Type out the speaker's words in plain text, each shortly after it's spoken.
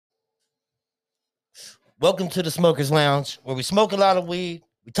Welcome to the Smokers Lounge, where we smoke a lot of weed,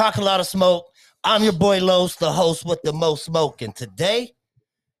 we talk a lot of smoke. I'm your boy Los, the host with the most smoke, and today,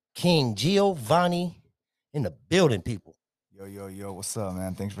 King Giovanni in the building, people. Yo, what's up,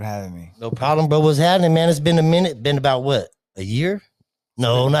 man? Thanks for having me. No problem, bro. What's happening, man? It's been a minute. Been about what? A year?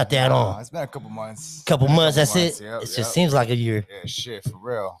 No, not that long. It's been a couple months. Couple months. That's it. Yep, It just seems like a year. Yeah, shit, for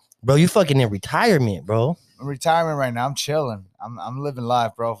real. Bro, you fucking in retirement, bro. I'm in retirement right now. I'm chilling. I'm living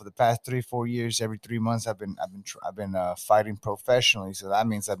life, bro. For the past 3-4 years, every 3 months, I've been fighting professionally. So that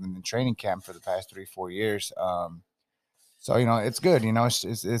means I've been in training camp for the past 3-4 years. So it's good.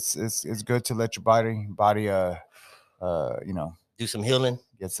 It's good to let your body Do some healing.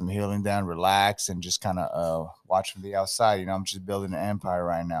 get some healing done, relax, and just kind of watch from the outside. I'm just building an empire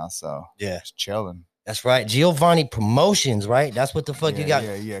right now, so Yeah. just chilling. That's right. Giovanni Promotions, right? That's what the fuck you got.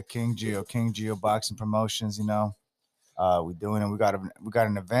 Yeah. King Geo Boxing Promotions. We doing it. We got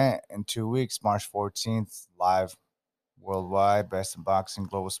an event in 2 weeks, March 14th, live worldwide, Best in Boxing,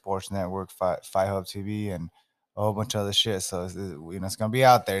 Global Sports Network, Fight Hub TV, and a whole bunch of other shit. So it's gonna be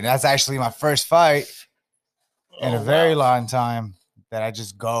out there. And that's actually my first fight in a very long time that I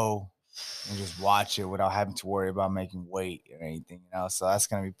just go and just watch it without having to worry about making weight or anything, So that's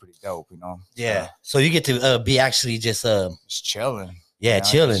gonna be pretty dope, Yeah. So you get to be actually just chilling.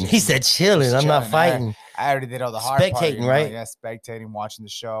 Chilling. He said chilling. I'm not fighting. I already did all the hard spectating, part, right? Yeah, spectating, watching the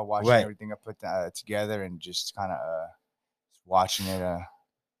show, watching everything I put together, and just kind of watching it.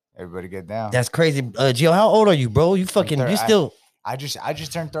 Everybody get down. That's crazy, Gio. How old are you, bro? You still? I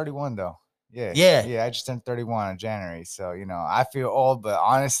just turned 31 though. Yeah. I just turned 31 in January, so I feel old, but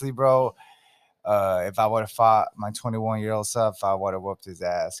honestly, bro, if I would have fought my 21-year-old self, I would have whooped his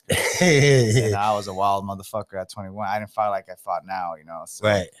ass. And I was a wild motherfucker at 21. I didn't fight like I fought now, So,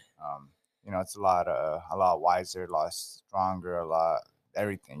 right. It's a lot wiser, a lot stronger, a lot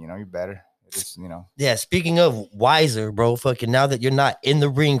everything. You're better. It's Yeah. Speaking of wiser, bro, fucking now that you're not in the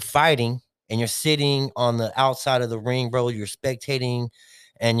ring fighting and you're sitting on the outside of the ring, bro, you're spectating,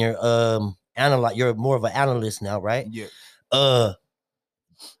 and you're You're more of an analyst now, right? Yeah.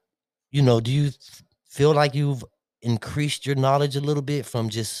 Do you feel like you've increased your knowledge a little bit from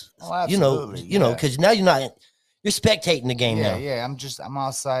just because now you're spectating the game now. Yeah, I'm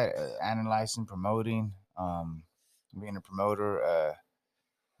outside analyzing, promoting, being a promoter,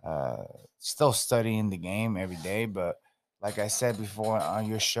 still studying the game every day. But like I said before on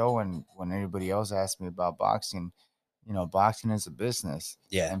your show, and when anybody else asked me about boxing, boxing is a business.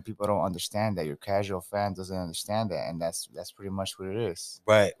 Yeah. And people don't understand that. Your casual fan doesn't understand that. And that's pretty much what it is.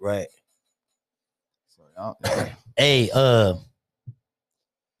 Right. So, hey,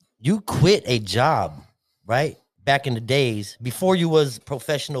 you quit a job, right? Back in the days before you was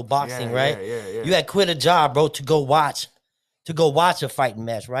professional boxing, right? Yeah. You had quit a job, bro, to go watch a fighting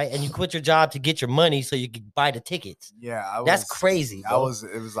match, right? And you quit your job to get your money so you could buy the tickets. Yeah. That's crazy, bro. I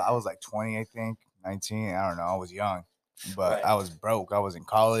was like 20, I think, 19. I don't know. I was young. But I was broke. I was in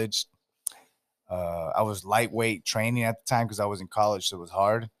college. I was lightweight training at the time because I was in college, so it was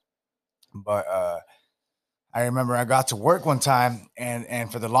hard. But I remember I got to work one time,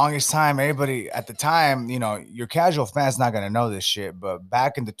 and for the longest time, everybody at the time, your casual fan's not gonna know this shit. But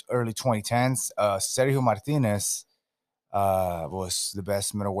back in the early 2010s, Sergio Martinez was the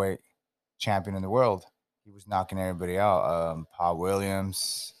best middleweight champion in the world. He was knocking everybody out. Paul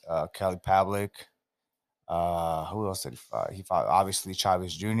Williams, Kelly Pavlik. Who else did he fight? He fought obviously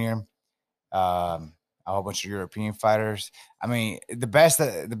Chavez Jr. A whole bunch of European fighters. I mean, the best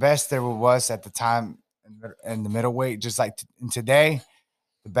there was at the time in the middleweight. Just like today,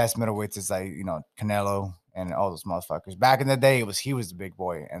 the best middleweights is like Canelo and all those motherfuckers. Back in the day, he was the big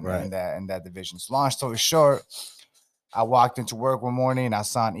boy in that division. So long story short, I walked into work one morning and I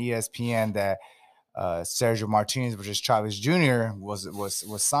saw on ESPN that Sergio Martinez versus Chavez Jr. was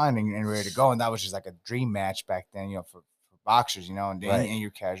signing and ready to go, and that was just like a dream match back then, for boxers, and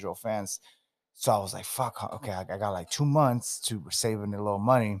your casual fans. So I was like, "Fuck, okay, I got like 2 months to saving a little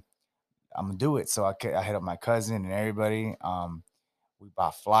money. I'm gonna do it." So I hit up my cousin and everybody. We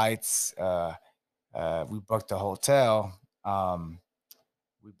bought flights. We booked a hotel. At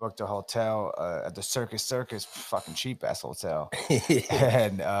the Circus, fucking cheap ass hotel,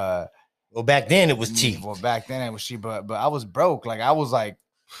 and well, back then it was cheap. But I was broke. Like I was like,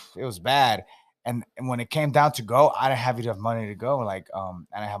 it was bad. And when it came down to go, I didn't have enough money to go. Like I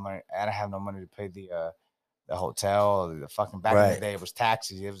didn't have no money to pay the hotel. The fucking back in the day it was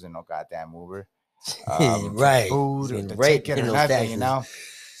taxis. It was no goddamn Uber. Food, the ticket, or nothing.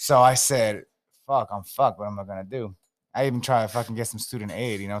 So I said, "Fuck, I'm fucked. What am I gonna do?" I even tried to fucking get some student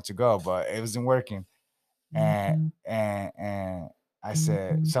aid, to go, but it wasn't working. And I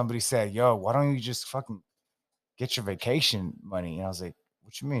said, somebody said, "Yo, why don't you just fucking get your vacation money. And I was like,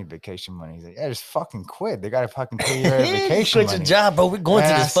 what you mean vacation money? He's like, yeah, just fucking quit. They got to fucking pay your vacation quit money. your job, bro. We're going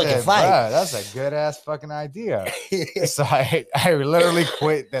And to I this fucking said, fight. "Bruh, that's a good ass fucking idea." So I literally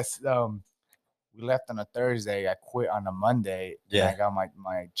quit. We left on a Thursday. I quit on a Monday. Yeah. And I got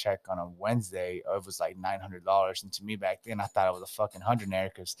my check on a Wednesday. It was like $900. And to me back then, I thought it was a fucking hundredaire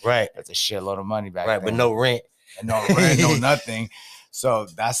because Right. that's a shitload of money back Right, then. but no rent. And no rent, no nothing. So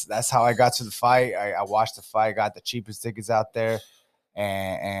that's how I got to the fight. I watched the fight, got the cheapest tickets out there.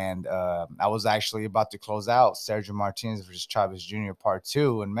 And I was actually about to close out Sergio Martinez versus Chavez Jr. Part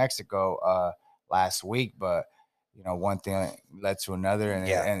 2 in Mexico last week. But, you know, one thing led to another and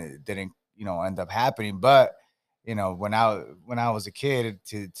it didn't, you know, end up happening. But, you know, when I was a kid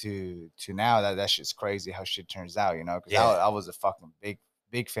to now, that shit's crazy how shit turns out, you know, because I was a fucking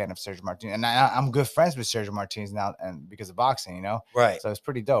big fan of Sergio Martinez, and I'm good friends with Sergio Martinez now, and because of boxing, you know, right? So it's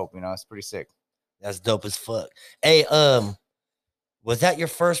pretty dope, you know, it's pretty sick. That's dope as fuck. Hey, was that your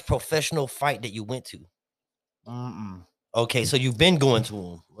first professional fight that you went to? Okay, so you've been going to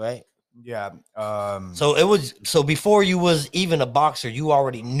them, right? Yeah. So before you was even a boxer, you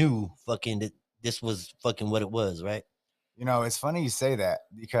already knew fucking that this was fucking what it was, right? You know, it's funny you say that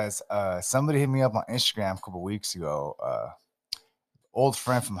because somebody hit me up on Instagram a couple weeks ago, old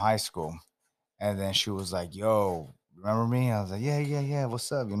friend from high school, and then she was like, "Yo, remember me?" I was like, "Yeah, what's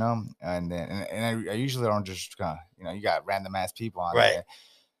up?" You know, and then and I usually don't just kind of, you know, you got random ass people on right there,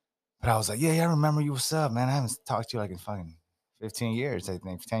 but I was like, "Yeah, I remember you. What's up, man? I haven't talked to you like in fucking 15 years, I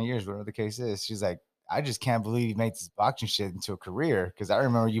think, 10 years, whatever the case is." She's like, "I just can't believe you made this boxing shit into a career because I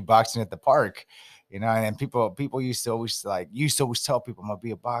remember you boxing at the park, you know." And people used to always tell people, "I'm gonna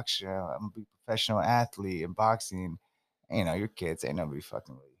be a boxer. I'm gonna be a professional athlete in boxing." And, you know, your kids ain't nobody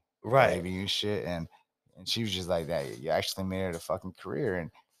fucking believing you shit. And she was just like that. You actually made it a fucking career.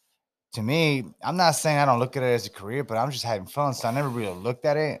 And to me, I'm not saying I don't look at it as a career, but I'm just having fun. So I never really looked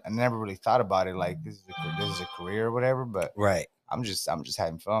at it. I never really thought about it like this is a career or whatever. But I'm just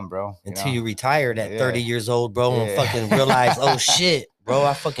having fun, bro. Until you retired at 30 years old, bro, and fucking realize, oh shit, bro,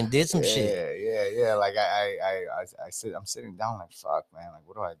 I fucking did some shit. Yeah. Like I'm sitting down like, fuck, man. Like,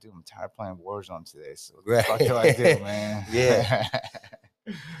 what do I do? I'm tired of playing Warzone today. So what the fuck do I do, man? Yeah.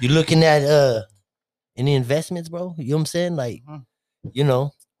 You looking at any investments, bro? You know what I'm saying? Like, you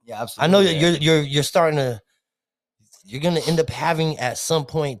know. Yeah, absolutely. I know you're starting to. You're gonna end up having at some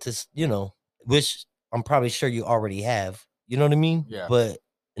point to, you know, which I'm probably sure you already have. You know what I mean? Yeah. But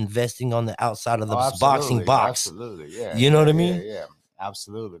investing on the outside of the boxing box. Absolutely. Yeah. You know what I mean? Yeah.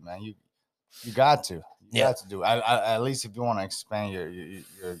 Absolutely, man. You got to. You got to do. At least if you want to expand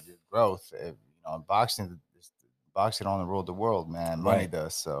your growth, you know, boxing only ruled the world, man. Money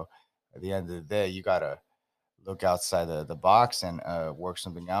does. So at the end of the day, you gotta look outside the box and work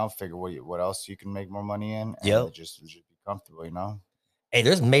something out. Figure what else you can make more money in. And just be comfortable, you know. Hey,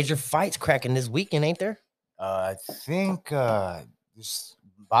 there's major fights cracking this weekend, ain't there? I think this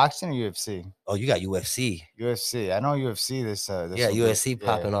boxing or UFC. Oh, you got UFC. UFC. I know UFC. This UFC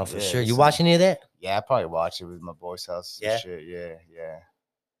popping off for sure. You watching any of that? Yeah, I probably watch it with my boy's house. Yeah. Shit. Yeah.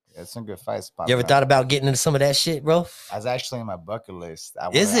 Some good fights. You ever thought about getting into some of that shit, bro? I was actually on my bucket list. I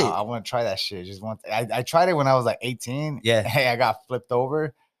want to try that shit. I tried it when I was like 18. Yeah. Hey, I got flipped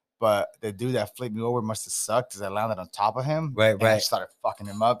over, but the dude that flipped me over must have sucked because I landed on top of him. Right. I started fucking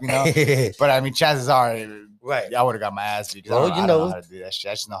him up, you know. But I mean, chances are, I would have got my ass beat. I don't know how to do that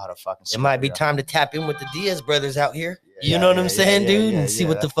shit. I just know how to fucking. It might be time to tap in with the Diaz brothers out here. You know what I'm saying, dude? And see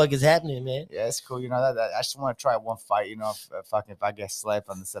what the fuck is happening, man. Yeah, it's cool. You know, that I just want to try one fight. You know, if I get slapped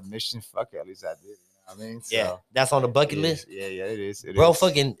on the submission, fuck it. At least I did. You know what I mean? So, that's on the bucket list. Yeah, it is. Bro,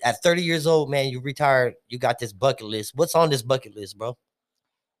 fucking at 30 years old, man, you retired. You got this bucket list. What's on this bucket list, bro?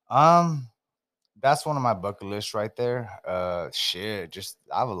 That's one of my bucket lists right there. Shit, just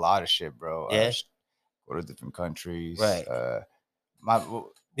I have a lot of shit, bro. Yeah. Go to different countries. Right.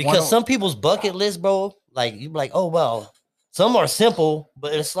 Because some people's bucket list, bro, like you be like, oh well, some are simple,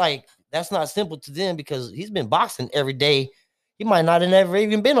 but it's like that's not simple to them because he's been boxing every day. He might not have never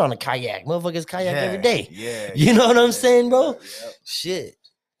even been on a kayak. Motherfuckers kayak every day. Yeah. You know what I'm saying, bro? Yeah. Shit.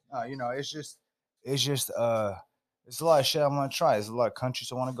 You know, it's just it's a lot of shit I want to try. There's a lot of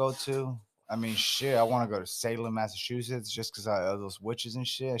countries I want to go to. I mean, shit, I want to go to Salem, Massachusetts, just because of those witches and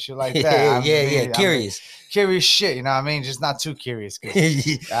shit like that. Curious shit, you know what I mean? Just not too curious. I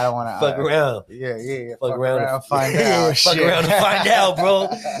don't want to fuck around. Yeah. Fuck around and find out. Fuck around and find out, bro.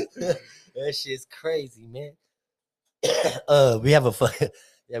 That shit's crazy, man. We have a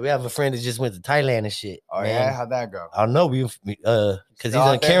friend that just went to Thailand and shit. Oh man. Yeah, how'd that go? I don't know.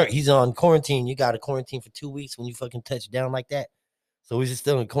 Because he's on quarantine. You got to quarantine for 2 weeks when you fucking touch down like that. So we just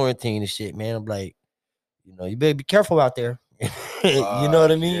still in quarantine and shit, man. I'm like, You know, you better be careful out there. You know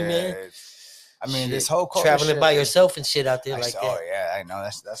what I mean, man? I mean, Shit. this whole COVID traveling shit by is- yourself and shit out there like Oh that. yeah, I know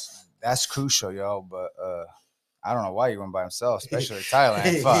that's crucial, yo. But I don't know why you went by himself, especially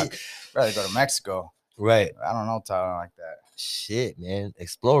Thailand. Fuck, rather go to Mexico. Right. I don't know Thailand like that. Shit, man.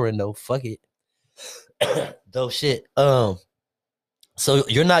 Exploring though. Fuck it. Though shit. So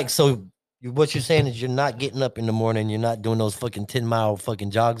you're not what you're saying is you're not getting up in the morning, you're not doing those fucking 10-mile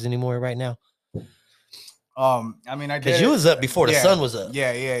fucking jogs anymore right now? I mean, I did Because you was up before the yeah, sun was up.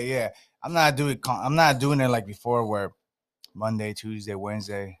 Yeah. I'm not doing it like before where Monday, Tuesday,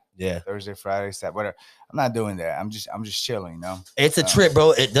 Wednesday, Yeah. Thursday, Friday, Saturday, whatever. I'm not doing that. I'm just chilling, you know. It's a trip,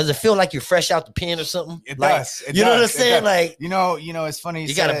 bro. Does it feel like you're fresh out the pen or something? It like, does. You know what I'm saying? Like, you know, it's funny.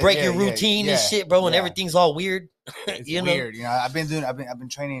 You gotta break your routine and shit, bro, and everything's all weird. It's you weird. know? You know, I've been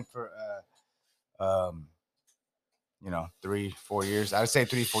training for 3-4 years. I would say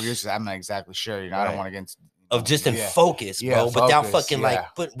 3-4 years because I'm not exactly sure. You know, I don't want to get into of just in focus, bro, without fucking like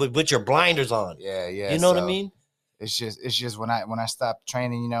with your blinders on. Yeah. You know what I mean? It's just when I stopped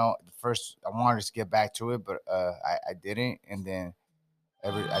training, you know, first I wanted to get back to it, but I didn't, and then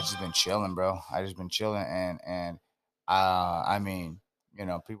I just been chilling, bro. I just been chilling, and I mean, you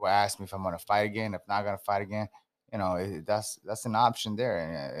know, people ask me if I'm gonna fight again, if not gonna fight again. You know, that's an option there,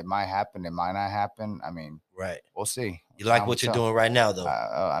 and it might happen, it might not happen. I mean, right? We'll see. You like what you're doing right now, though?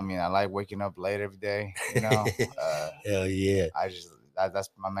 I mean, I like waking up late every day. You know, hell yeah. That's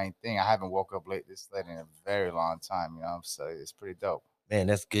my main thing. I haven't woke up this late in a very long time. You know, so it's pretty dope. Man,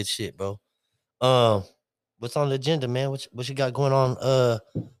 that's good shit, bro. What's on the agenda, man? What you got going on?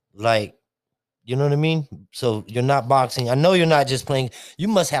 Like, you know what I mean? So you're not boxing. I know you're not just playing. You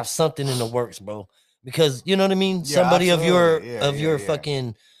must have something in the works, bro. Because you know what I mean. Yeah, somebody absolutely. of your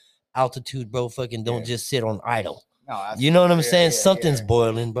fucking altitude, bro. Fucking don't just sit on idle. No, you know what I'm saying? Something's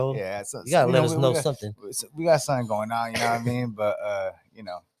boiling, bro. Yeah, you gotta let us know something. We got something going on. You know what I mean? But you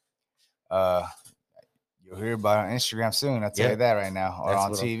know, you'll hear about it on Instagram soon. I'll tell you that right now, or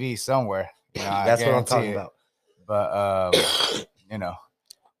on TV somewhere. You know, that's what I'm talking about. But you know,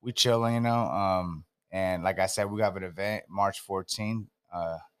 we chilling. You know, and like I said, we have an event March 14th.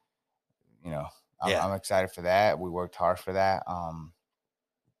 You know, I'm excited for that. We worked hard for that.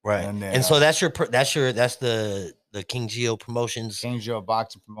 Right. And so that's the King Geo Promotions. King Geo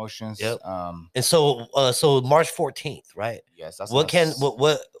Boxing Promotions. Yep. And so March 14th, right? Yes. That's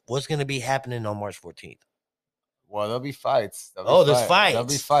what's going to be happening on March 14th? Well, there'll be fights. There's fights. There'll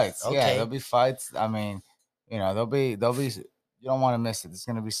be fights. Okay. Yeah, there'll be fights. I mean, you know, there'll be. You don't want to miss it. There's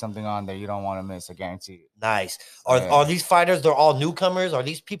going to be something on there you don't want to miss. I guarantee you. Nice. Are these fighters? They're all newcomers. Are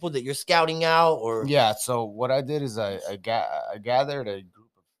these people that you're scouting out? Or yeah. So what I did is I gathered a group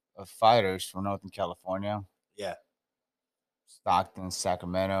of fighters from Northern California. Yeah. Stockton,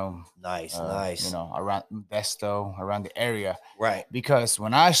 Sacramento. Nice. You know, around Modesto, around the area. Right. Because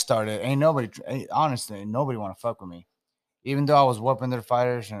when I started, honestly, nobody want to fuck with me. Even though I was whooping their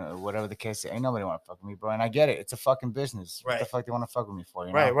fighters or whatever the case, ain't nobody want to fuck with me, bro. And I get it. It's a fucking business. Right. What the fuck they want to fuck with me for?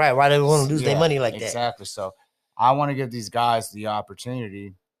 You know? Right. Why do they want to lose their money like that? Exactly. So I want to give these guys the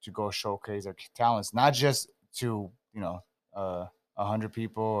opportunity to go showcase their talents, not just to, 100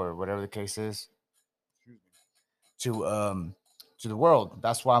 people or whatever the case is, to the world.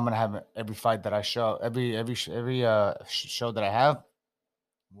 That's why I'm gonna have every fight that I show, every show that I have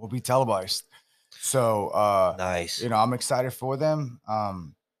will be televised. So nice. I'm excited for them.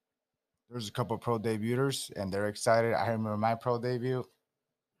 There's a couple of pro debuters and they're excited. I remember my pro debut.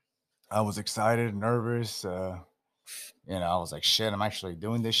 I was excited, nervous. I was like, shit, I'm actually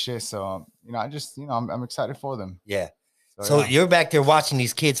doing this shit. So, I'm excited for them. Yeah. So you're back there watching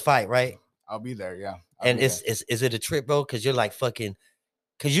these kids fight, right? I'll be there. Yeah. Is it a trip, bro? Cause you're like fucking,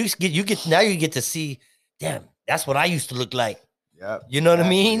 cause you get to see, damn, that's what I used to look like. Yeah. You know what I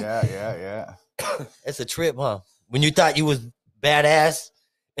mean? Yeah. It's a trip, huh? When you thought you was badass,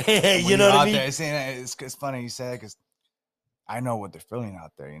 you know what I mean? It's funny you said, because I know what they're feeling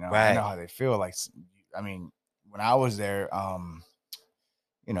out there. Right. I know how they feel. Like, I mean, when I was there, I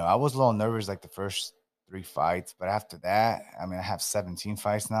was a little nervous like the first 3 fights, but after that, I mean, I have 17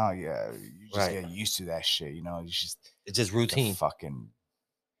 fights now. Yeah, you just get used to that shit. It's just routine.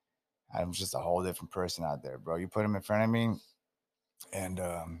 I'm just a whole different person out there, bro. You put him in front of me, and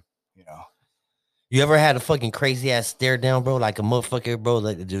You ever had a fucking crazy ass stare down, bro? Like a motherfucker, bro,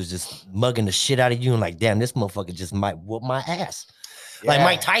 like it was just mugging the shit out of you, and like, damn, this motherfucker just might whoop my ass. Yeah. Like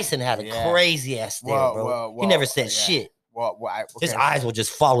Mike Tyson had a crazy ass stare, bro. He never said shit. His eyes will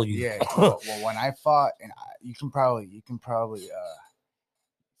just follow you. Yeah. Well, when I fought, and you can probably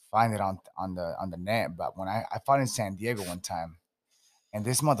find it on the net. But when I fought in San Diego one time, And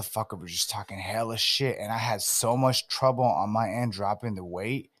this motherfucker was just talking hella shit. And I had so much trouble on my end dropping the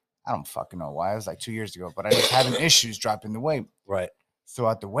weight. I don't fucking know why. It was like 2 years ago, but I was having issues dropping the weight. Right. So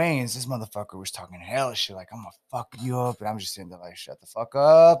at the weigh-ins, this motherfucker was talking hella shit, like, I'm gonna fuck you up. And I'm just sitting there like, shut the fuck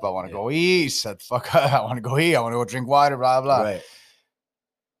up. I want to go eat. Shut the fuck up. I want to go eat. I want to go drink water, blah, blah. Right.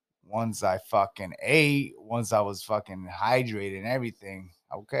 Once I fucking ate, once I was fucking hydrated and everything,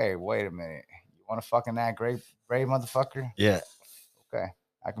 okay, wait a minute. You want to fucking act great, motherfucker? Yeah. Okay,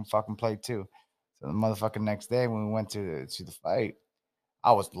 I can fucking play too. So the motherfucking next day when we went to the fight,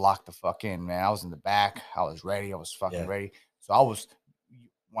 I was locked the fuck in, man. I was in the back. I was ready. I was fucking ready. So I was,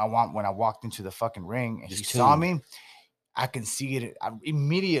 when I walked into the fucking ring and he saw me, I can see it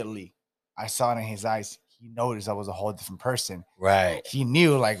immediately. I saw it in his eyes. He noticed I was a whole different person. Right. He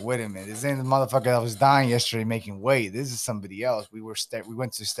knew, like, wait a minute, this ain't the motherfucker that was dying yesterday making weight. This is somebody else. We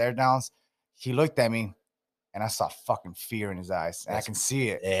went to stare downs. He looked at me. And I saw fucking fear in his eyes. And I can see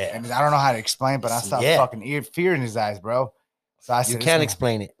it. Yeah. And I don't know how to explain, but I saw fucking fear in his eyes, bro. So I said, you can't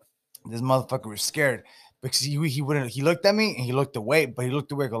explain it. This motherfucker was scared because he looked at me and he looked away, but he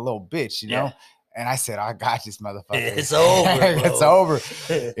looked away like a little bitch, you know? And I said, I got this motherfucker. It's over. It's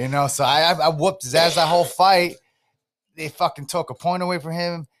over. You know, so I whooped his ass that whole fight. They fucking took a point away from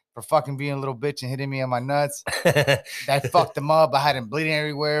him for fucking being a little bitch and hitting me on my nuts. That fucked him up. I had him bleeding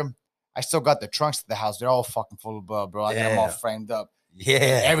everywhere. I still got the trunks to the house. They're all fucking full of blood, bro. I got them all framed up.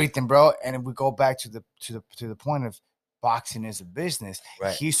 Yeah. Everything, bro. And we go back to the point of boxing is a business.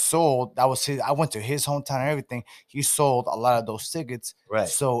 Right. He sold, that was his, I went to his hometown and everything. He sold a lot of those tickets. Right.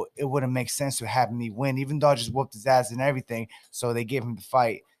 So it wouldn't make sense to have me win, even though I just whooped his ass and everything. So they gave him the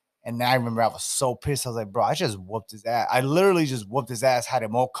fight. And then I remember I was so pissed. I was like, bro, I just whooped his ass. I literally just whooped his ass, had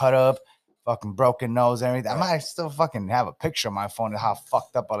him all cut up. Fucking broken nose and everything. Right. I might still fucking have a picture on my phone of how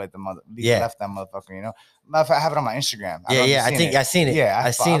fucked up I let the left that motherfucker, you know. I have it on my Instagram. I think I seen it. Yeah, I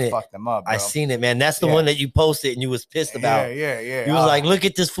seen it. Fucked them up, bro. I seen it, man. That's the one that you posted and you was pissed about. Yeah. You was like, look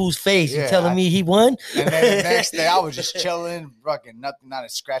at this fool's face. You telling me he won? And then the next day I was just chilling, fucking nothing, not a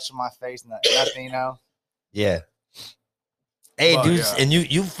scratch on my face, nothing, you know. Yeah. Hey, dudes, and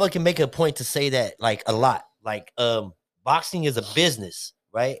you fucking make a point to say that like a lot. Like, boxing is a business.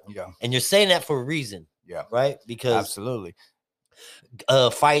 Right. Yeah. And you're saying that for a reason. Yeah. Right. Because absolutely.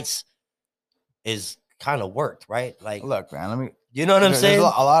 Fights is kind of worked, right? Like, look, man, you know what I'm saying? A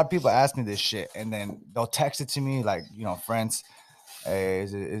lot of people ask me this shit and then they'll text it to me like, you know, friends. Hey,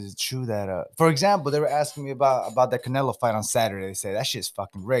 is it true that for example, they were asking me about the Canelo fight on Saturday. They say that shit's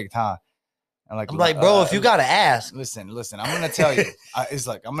fucking rigged, huh? And I'm like, bro, if you gotta ask. Listen, I'm gonna tell you. I'm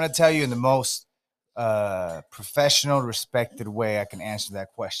gonna tell you in the most professional, respected way I can answer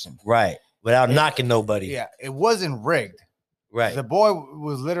that question. Right. Without knocking nobody. Yeah. It wasn't rigged. Right. The boy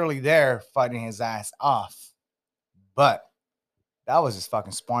was literally there fighting his ass off. But that was his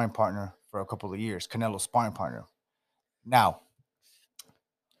fucking sparring partner for a couple of years. Canelo's sparring partner. Now,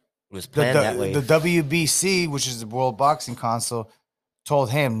 it was planned that way. The WBC, which is the World Boxing Council,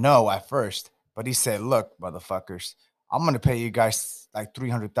 told him no at first. But he said, look, motherfuckers, I'm going to pay you guys like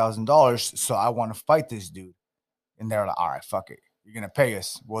 $300,000. So I want to fight this dude. And they're like, all right, fuck it. You're going to pay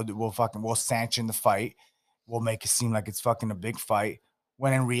us. We'll sanction the fight. We'll make it seem like it's fucking a big fight.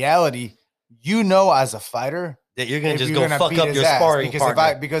 When in reality, you know, as a fighter, that you're going to just go fuck up your sparring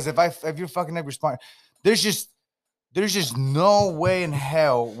partner. Because if you're fucking up your sparring, there's just no way in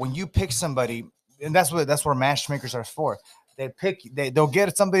hell when you pick somebody, and that's where matchmakers are for. They'll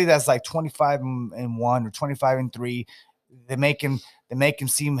get somebody that's like 25-1 or 25-3. They make him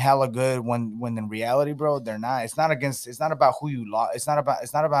seem hella good when in reality, bro, they're not. It's not about who you lost. It's not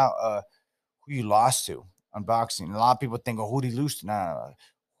about who you lost to on boxing. A lot of people think, oh, who did you lose to? No.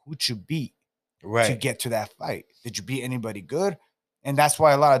 Who'd you beat to get to that fight? Did you beat anybody good? And that's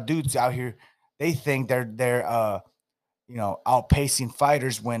why a lot of dudes out here, they think they're outpacing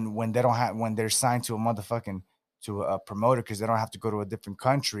fighters when they don't have, when they're signed to a promoter, because they don't have to go to a different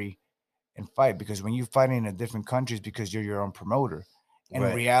country and fight. Because when you fight in a different country, it's because you're your own promoter. And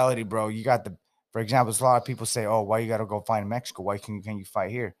in reality, bro, you got for example, a lot of people say, oh, why you got to go fight in Mexico? Why can you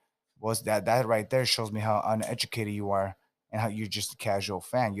fight here? Well, that right there shows me how uneducated you are and how you're just a casual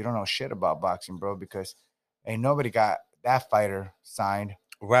fan. You don't know shit about boxing, bro, because ain't nobody got that fighter signed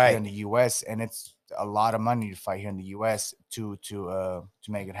here in the U.S. and it's a lot of money to fight here in the U.S. to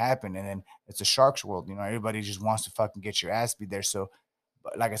make it happen. And then it's a shark's world, you know. Everybody just wants to fucking get your ass beat there. So,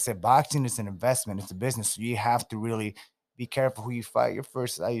 like I said, boxing is an investment. It's a business. So you have to really be careful who you fight. Your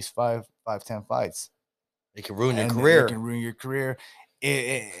first, I use 5-10 fights. It can ruin your career. It can ruin your career.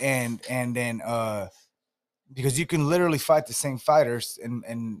 And then because you can literally fight the same fighters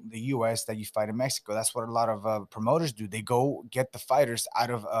in the U.S. that you fight in Mexico. That's what a lot of promoters do. They go get the fighters out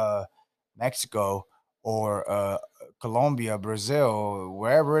of Mexico or Colombia, Brazil,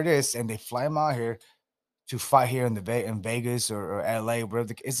 wherever it is, and they fly them out here to fight here in Vegas or LA,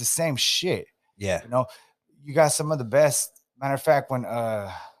 wherever. It's the same shit. Yeah. You know, you got some of the best. Matter of fact, when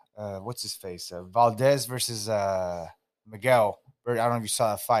what's his face? Valdez versus Miguel. I don't know if you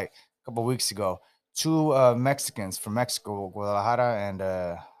saw that fight a couple weeks ago. Two Mexicans from Mexico, Guadalajara, and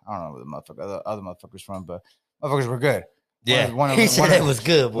I don't know where the other motherfuckers from, but motherfuckers were good. Yeah, he said it was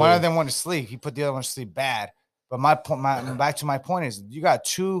good. Boy. One of them went to sleep. He put the other one to sleep bad. But my point, back to my point is, you got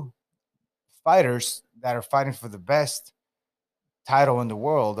two fighters that are fighting for the best title in the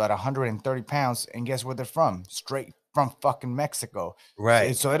world at 130 pounds, and guess where they're from? Straight from fucking Mexico.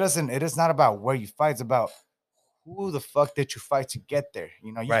 Right. So it is not about where you fight. It's about who the fuck did you fight to get there?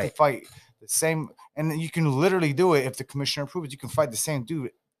 You know, you can fight the same, and you can literally do it if the commissioner approves. You can fight the same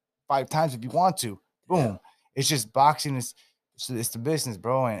dude 5 times if you want to. Boom. Yeah. It's just boxing is it's the business,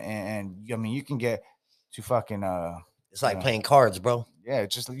 bro. And I mean, you can get to fucking it's like playing cards, bro. Yeah, you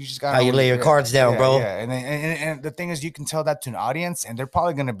just got how you lay your cards down, bro. Yeah, and the thing is, you can tell that to an audience, and they're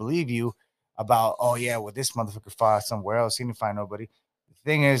probably gonna believe you about, oh yeah, well, this motherfucker fought somewhere else. He didn't find nobody. The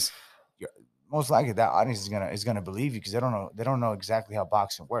thing is, most likely that audience is gonna believe you because they don't know exactly how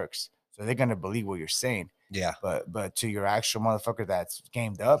boxing works, so they're gonna believe what you're saying. Yeah. But to your actual motherfucker that's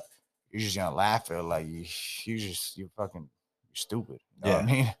gamed up, you're just gonna laugh at it like you're stupid. You know what I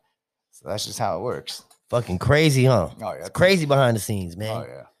mean? So that's just how it works. Fucking crazy, huh? Oh yeah, it's crazy behind the scenes, man. Oh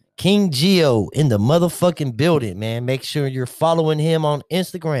yeah. King Geo in the motherfucking building, man. Make sure you're following him on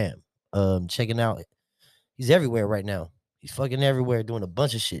Instagram. Checking out. He's everywhere right now. He's fucking everywhere doing a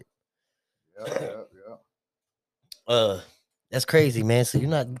bunch of shit. Yeah. That's crazy, man. So you're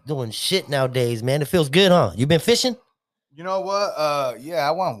not doing shit nowadays, man. It feels good, huh? You been fishing? You know what? Yeah,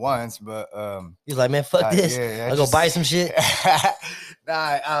 I went once, but he's like, man, fuck this. Yeah, I'll go buy some shit.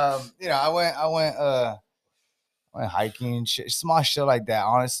 You know, I went hiking, shit, small shit like that.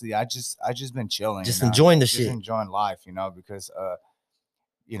 Honestly, I just been chilling, just enjoying the just shit, enjoying life, you know, because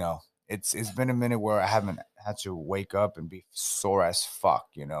you know, it's been a minute where I haven't had to wake up and be sore as fuck,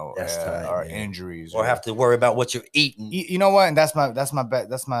 you know, or injuries, or have to worry about what you're eating. You know what? And that's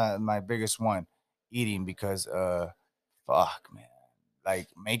my biggest one, eating, because fuck, man. Like,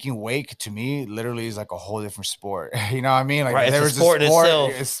 making weight to me literally is like a whole different sport. You know what I mean? Like, there's a sport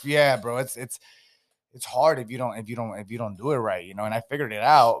itself. Bro. It's hard if you don't do it right, you know. And I figured it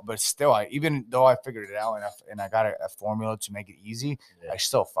out, but still, even though I figured it out and I got a formula to make it easy, I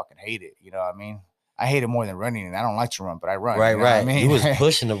still fucking hate it. You know what I mean? I hate it more than running, and I don't like to run, but I run. Right, you know what I mean? You was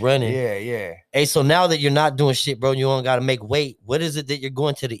pushing the running. Yeah. Hey, so now that you're not doing shit, bro, you don't got to make weight. What is it that you're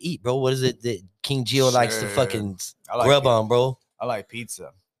going to eat, bro? What is it that King Geo likes to fucking grub on, bro? I like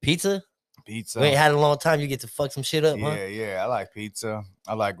pizza. Pizza? Pizza. We ain't had a long time. You get to fuck some shit up, huh? Yeah. I like pizza.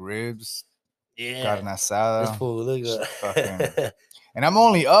 I like ribs. Yeah. Carne asada. This fool, look fucking, and I'm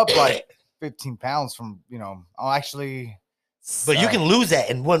only up like 15 pounds from, you know, I'll actually. But you can lose that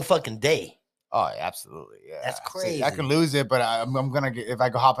in one fucking day. Oh, absolutely. Yeah. That's crazy. I can lose it, but I'm going to get, if I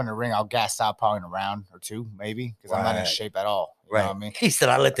go hop in the ring, I'll gas out probably in a round or two, maybe, because I'm not in shape at all. You know what I mean? He said,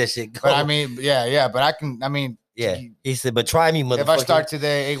 I let that shit go. But I mean, yeah, but I can, I mean. Yeah. He said, but try me, motherfucker. If I start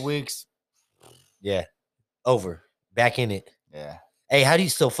today, 8 weeks. Yeah. Over. Back in it. Yeah. Hey, how do you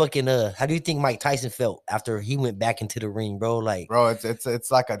think Mike Tyson felt after he went back into the ring, bro? Like, bro, it's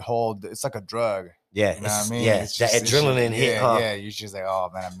like it's like a drug. Yeah. You know what I mean? Yeah. That adrenaline hit, huh? Yeah. You're just like, oh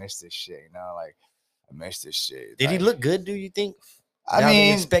man, I missed this shit. You know, like, I missed this shit. Did he look good, do you think? I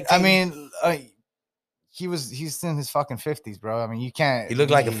mean, he's in his fucking 50s, bro. I mean, you can't. He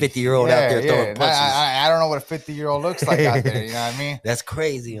looked like a 50-year-old out there throwing punches. I don't know what a 50-year-old looks like out there. You know what I mean? That's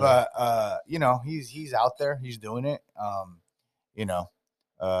crazy. But you know, he's out there. He's doing it. You know,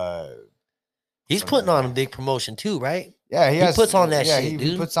 he's putting on a big promotion too, right? Yeah, he puts on that shit.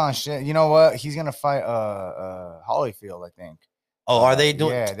 He puts on shit. You know what? He's gonna fight Holyfield, I think. Oh, are they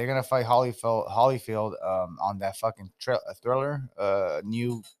doing? Yeah, they're gonna fight Holyfield on that fucking Thriller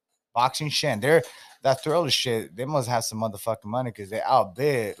new boxing shit. That Thriller shit, they must have some motherfucking money because they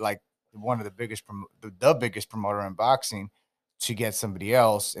outbid like one of the biggest the biggest promoter in boxing to get somebody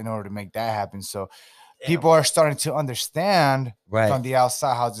else in order to make that happen. So people are starting to understand from the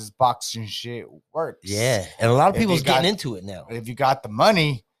outside how this boxing shit works. Yeah, and a lot of people's getting into it now. If you got the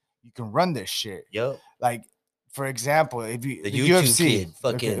money, you can run this shit. Yep. Like, for example, if you the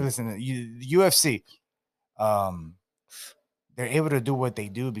UFC, kid, listen, the UFC, they're able to do what they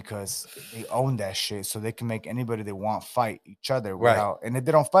do because they own that shit, so they can make anybody they want fight each other without. And if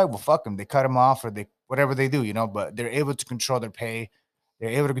they don't fight, well, fuck them. They cut them off, or they whatever they do, you know, but they're able to control their pay.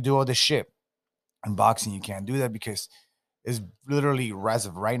 They're able to do all this shit. In boxing, you can't do that because it's literally, as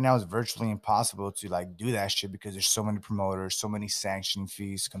of right now, it's virtually impossible to like do that shit because there's so many promoters, so many sanction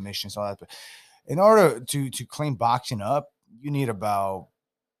fees, commissions, all that. But in order to clean boxing up, you need about,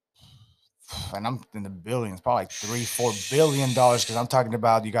 and I'm in the billions, probably like $3-4 billion, because I'm talking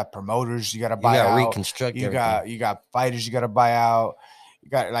about you got promoters, you got to buy out, reconstruct you everything. got fighters, you got to buy out, you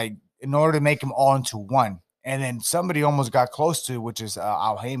got like in order to make them all into one. And then somebody almost got close to, which is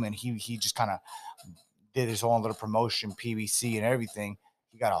Al Heyman. He just kind of did his own little promotion, PBC and everything.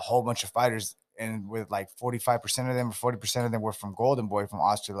 He got a whole bunch of fighters, and with like 45% of them or 40% of them were from Golden Boy from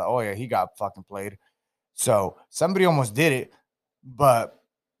Austria. Oh yeah, he got fucking played. So somebody almost did it, but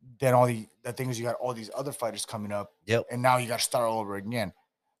then the thing is, you got all these other fighters coming up, and now you got to start all over again.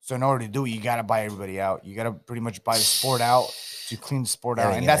 So in order to do it, you got to buy everybody out. You got to pretty much buy the sport out to clean the sport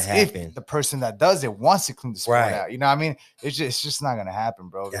out, and that's if the person that does it wants to clean the sport out. You know what I mean? It's just not gonna happen,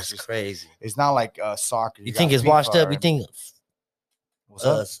 bro. That's crazy. It's not like soccer. You think it's washed up? You think?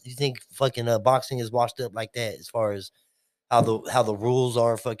 You think fucking boxing is washed up like that as far as how the rules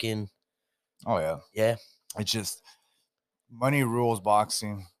are fucking? Oh yeah, yeah. It's just money rules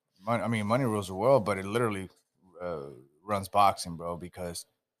boxing. Money rules the world, but it literally runs boxing, bro. Because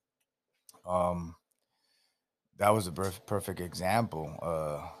that was a perfect example.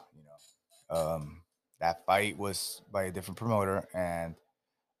 That fight was by a different promoter, and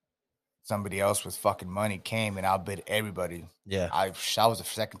somebody else with fucking money came and outbid everybody. Yeah, that was the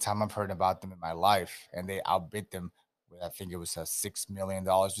second time I've heard about them in my life, and they outbid them with, I think it was $6 million.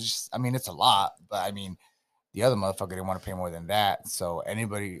 It's a lot, but I mean, the other motherfucker didn't want to pay more than that. So any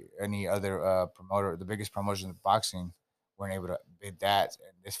other promoter, the biggest promotion in boxing, weren't able to bid that.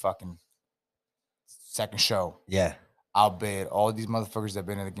 And this fucking second show, outbid all these motherfuckers that have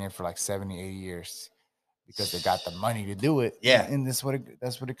been in the game for like 70, 80 years because they got the money to do it. Yeah, and that's what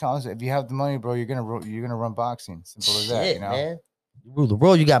it counts. If you have the money, bro, you're gonna run boxing. Simple as that. You know, man. You rule the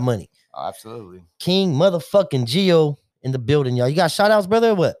world. You got money. Oh, absolutely. King motherfucking Gio in the building, y'all. You got shout outs,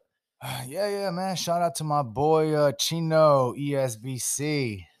 brother, or what? Yeah, man. Shout out to my boy Chino,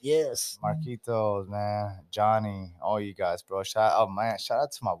 ESBC. Yes. Marquitos, man. Johnny, all you guys, bro. Shout out to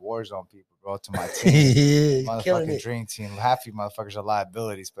my Warzone people, bro. To my team. Motherfucking dream team. Half you motherfuckers are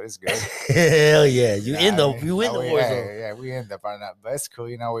liabilities, but it's good. Hell yeah. You in the Warzone. Yeah, we end up on that. But it's cool.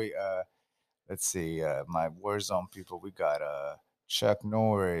 You know, let's see, my Warzone people, we got Chuck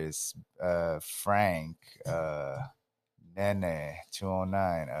Norris, Frank, Nene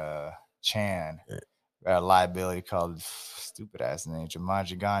 209, Chan, got a liability called stupid ass name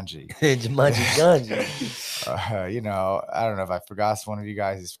Jumanji Ganji. Jumanji Ganji. You know, I don't know if I forgot one of you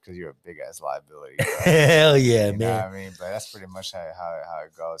guys is because you're a big ass liability. Hell yeah, you man. Know what I mean, but that's pretty much how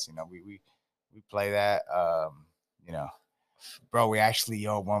it goes. You know, we play that. You know, bro, we actually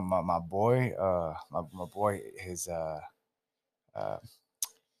my boy, my boy, his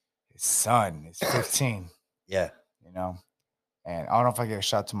son is 15. Yeah. You know, and I don't know if I get a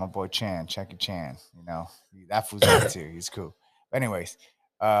shout to my boy Chan, Chucky Chan. You know, that fool's there too. He's cool. But anyways,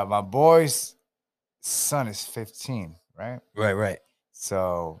 my boy's son is 15, right? Right.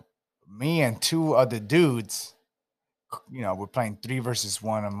 So me and two other dudes, you know, we're playing 3 versus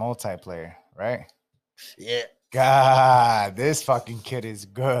 1 on multiplayer, right? Yeah. God, this fucking kid is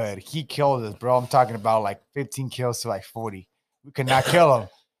good. He killed us, bro. I'm talking about like 15 kills to like 40. We could not kill him.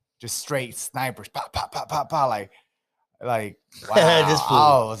 Just straight snipers. Pop, pop, pop, pop, pop. Like wow.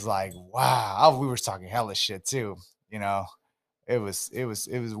 I was like, wow. We were talking hella shit too. You know, it was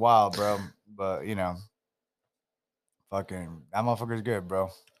wild, bro. But you know, fucking that motherfucker's good,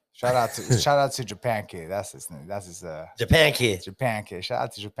 bro. Shout out to Japan Kid. That's his name. That's his Japan Kid. Japan Kid. Shout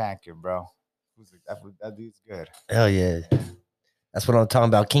out to Japan Kid, bro. That dude's good. Hell yeah. That's what I'm talking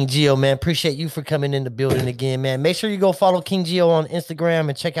about. King Gio, man. Appreciate you for coming in the building again, man. Make sure you go follow King Gio on Instagram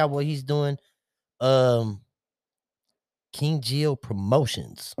and check out what he's doing. King Gio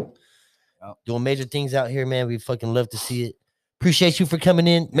Promotions. Yep. Doing major things out here, man. We fucking love to see it. Appreciate you for coming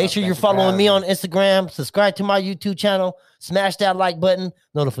in. Make sure you're following me on Instagram. Subscribe to my YouTube channel. Smash that like button.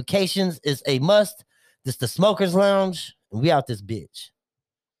 Notifications is a must. This is the Smokers Lounge, and we out this bitch.